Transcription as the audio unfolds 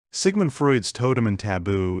Sigmund Freud's Totem and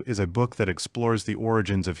Taboo is a book that explores the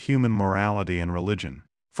origins of human morality and religion.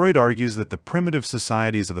 Freud argues that the primitive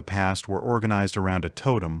societies of the past were organized around a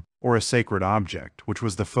totem, or a sacred object, which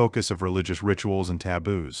was the focus of religious rituals and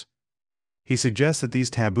taboos. He suggests that these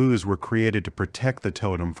taboos were created to protect the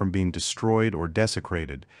totem from being destroyed or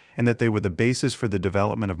desecrated, and that they were the basis for the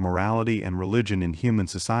development of morality and religion in human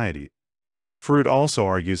society. Freud also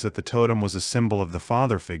argues that the totem was a symbol of the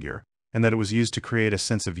father figure, and that it was used to create a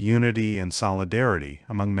sense of unity and solidarity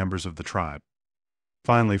among members of the tribe.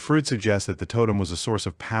 Finally, Freud suggests that the totem was a source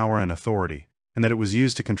of power and authority, and that it was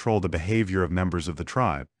used to control the behavior of members of the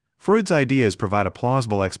tribe. Freud's ideas provide a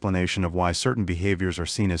plausible explanation of why certain behaviors are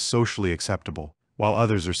seen as socially acceptable, while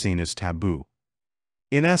others are seen as taboo.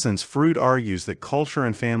 In essence, Freud argues that culture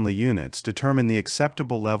and family units determine the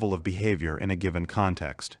acceptable level of behavior in a given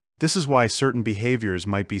context. This is why certain behaviors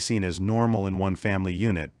might be seen as normal in one family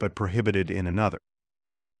unit but prohibited in another.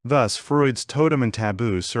 Thus, Freud's Totem and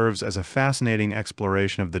Taboo serves as a fascinating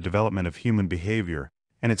exploration of the development of human behavior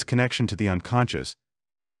and its connection to the unconscious.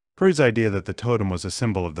 Freud's idea that the totem was a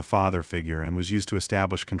symbol of the father figure and was used to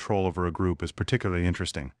establish control over a group is particularly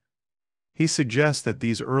interesting. He suggests that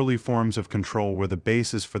these early forms of control were the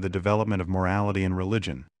basis for the development of morality and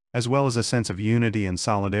religion, as well as a sense of unity and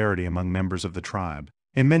solidarity among members of the tribe.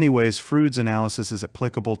 In many ways, Freud's analysis is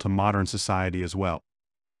applicable to modern society as well.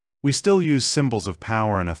 We still use symbols of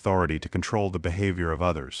power and authority to control the behavior of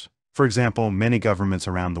others. For example, many governments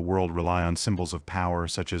around the world rely on symbols of power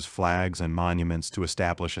such as flags and monuments to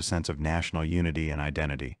establish a sense of national unity and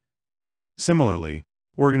identity. Similarly,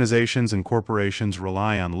 organizations and corporations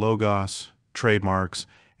rely on logos, trademarks,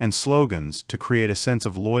 and slogans to create a sense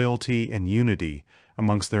of loyalty and unity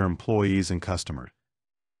amongst their employees and customers.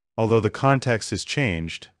 Although the context has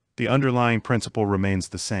changed, the underlying principle remains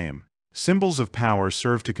the same. Symbols of power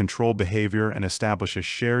serve to control behavior and establish a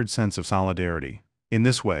shared sense of solidarity. In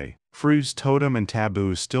this way, Freud's Totem and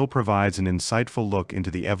Taboo still provides an insightful look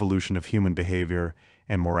into the evolution of human behavior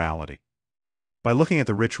and morality. By looking at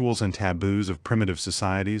the rituals and taboos of primitive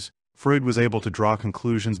societies, Freud was able to draw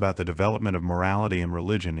conclusions about the development of morality and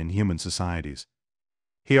religion in human societies.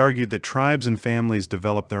 He argued that tribes and families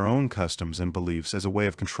developed their own customs and beliefs as a way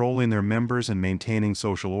of controlling their members and maintaining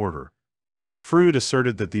social order. Freud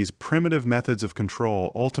asserted that these primitive methods of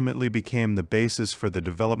control ultimately became the basis for the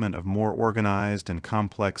development of more organized and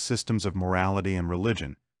complex systems of morality and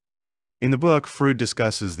religion. In the book, Freud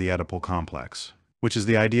discusses the Oedipal complex, which is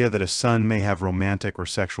the idea that a son may have romantic or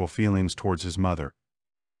sexual feelings towards his mother.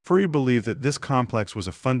 Freud believed that this complex was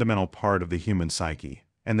a fundamental part of the human psyche,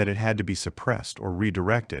 and that it had to be suppressed or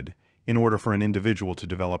redirected in order for an individual to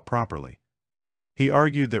develop properly. He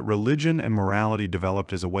argued that religion and morality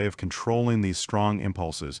developed as a way of controlling these strong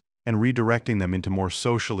impulses and redirecting them into more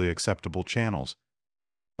socially acceptable channels.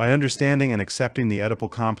 By understanding and accepting the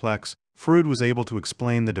Oedipal complex, Freud was able to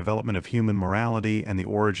explain the development of human morality and the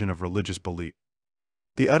origin of religious belief.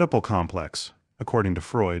 The Oedipal complex, according to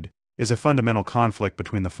Freud, is a fundamental conflict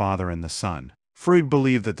between the father and the son. Freud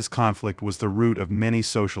believed that this conflict was the root of many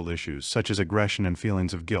social issues, such as aggression and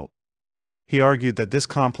feelings of guilt. He argued that this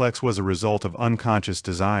complex was a result of unconscious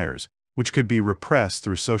desires, which could be repressed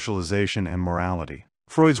through socialization and morality.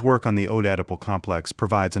 Freud's work on the Oedipal complex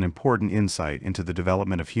provides an important insight into the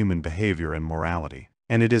development of human behavior and morality,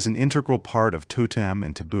 and it is an integral part of Totem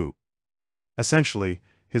and Taboo. Essentially,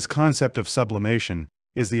 his concept of sublimation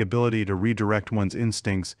is the ability to redirect one's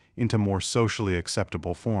instincts into more socially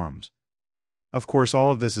acceptable forms. Of course,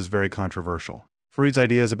 all of this is very controversial. Freud's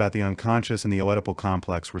ideas about the unconscious and the Oedipal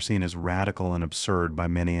complex were seen as radical and absurd by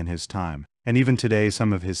many in his time, and even today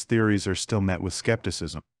some of his theories are still met with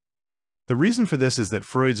skepticism. The reason for this is that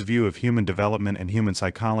Freud's view of human development and human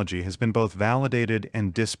psychology has been both validated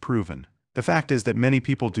and disproven. The fact is that many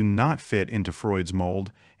people do not fit into Freud's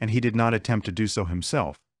mold, and he did not attempt to do so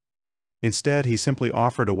himself. Instead, he simply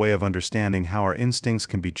offered a way of understanding how our instincts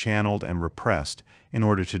can be channeled and repressed in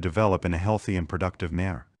order to develop in a healthy and productive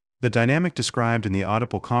manner. The dynamic described in the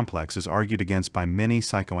Oedipal complex is argued against by many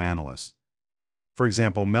psychoanalysts. For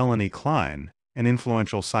example, Melanie Klein, an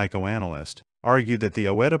influential psychoanalyst, argued that the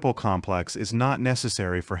Oedipal complex is not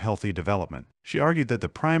necessary for healthy development. She argued that the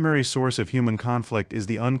primary source of human conflict is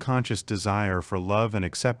the unconscious desire for love and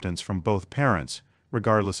acceptance from both parents,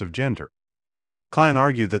 regardless of gender. Klein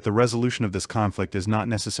argued that the resolution of this conflict is not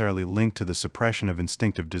necessarily linked to the suppression of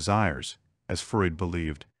instinctive desires, as Freud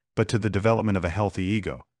believed, but to the development of a healthy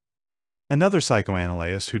ego. Another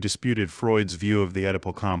psychoanalyst who disputed Freud's view of the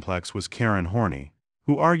Oedipal complex was Karen Horney,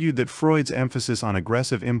 who argued that Freud's emphasis on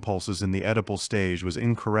aggressive impulses in the Oedipal stage was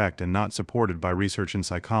incorrect and not supported by research in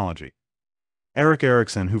psychology. Erik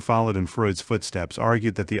Erikson, who followed in Freud's footsteps,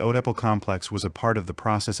 argued that the Oedipal complex was a part of the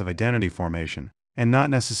process of identity formation, and not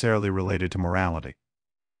necessarily related to morality.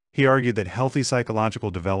 He argued that healthy psychological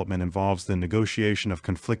development involves the negotiation of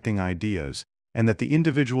conflicting ideas, and that the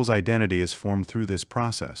individual's identity is formed through this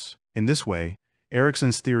process. In this way,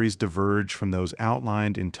 Erikson's theories diverge from those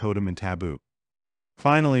outlined in Totem and Taboo.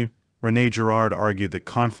 Finally, René Girard argued that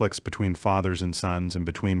conflicts between fathers and sons and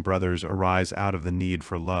between brothers arise out of the need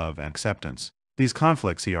for love and acceptance. These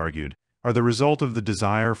conflicts, he argued, are the result of the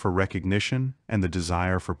desire for recognition and the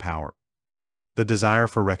desire for power. The desire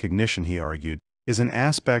for recognition, he argued, is an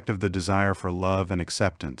aspect of the desire for love and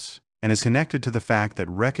acceptance, and is connected to the fact that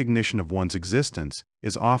recognition of one's existence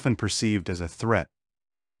is often perceived as a threat.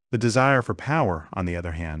 The desire for power, on the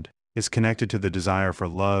other hand, is connected to the desire for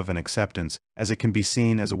love and acceptance, as it can be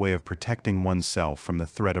seen as a way of protecting oneself from the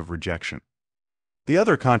threat of rejection. The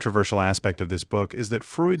other controversial aspect of this book is that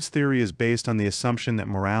Freud's theory is based on the assumption that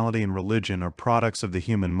morality and religion are products of the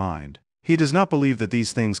human mind. He does not believe that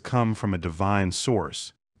these things come from a divine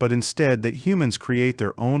source, but instead that humans create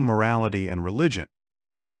their own morality and religion.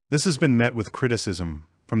 This has been met with criticism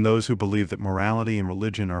from those who believe that morality and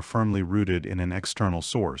religion are firmly rooted in an external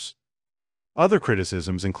source. Other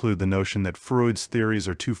criticisms include the notion that Freud's theories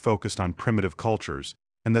are too focused on primitive cultures,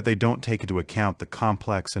 and that they don't take into account the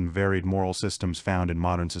complex and varied moral systems found in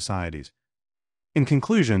modern societies. In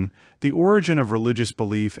conclusion, the origin of religious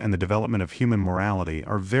belief and the development of human morality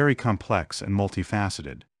are very complex and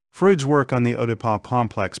multifaceted. Freud's work on the Oedipal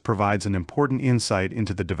complex provides an important insight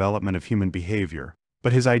into the development of human behavior,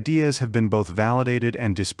 but his ideas have been both validated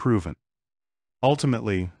and disproven.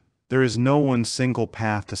 Ultimately, there is no one single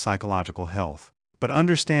path to psychological health, but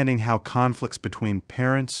understanding how conflicts between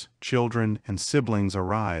parents, children, and siblings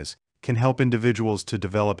arise can help individuals to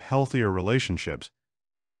develop healthier relationships.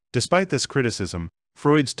 Despite this criticism,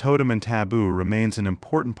 Freud's Totem and Taboo remains an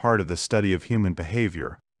important part of the study of human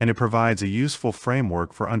behavior, and it provides a useful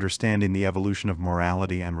framework for understanding the evolution of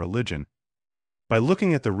morality and religion. By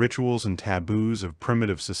looking at the rituals and taboos of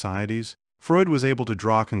primitive societies, Freud was able to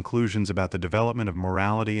draw conclusions about the development of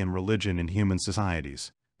morality and religion in human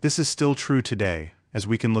societies. This is still true today, as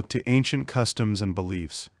we can look to ancient customs and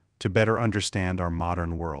beliefs to better understand our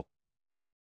modern world.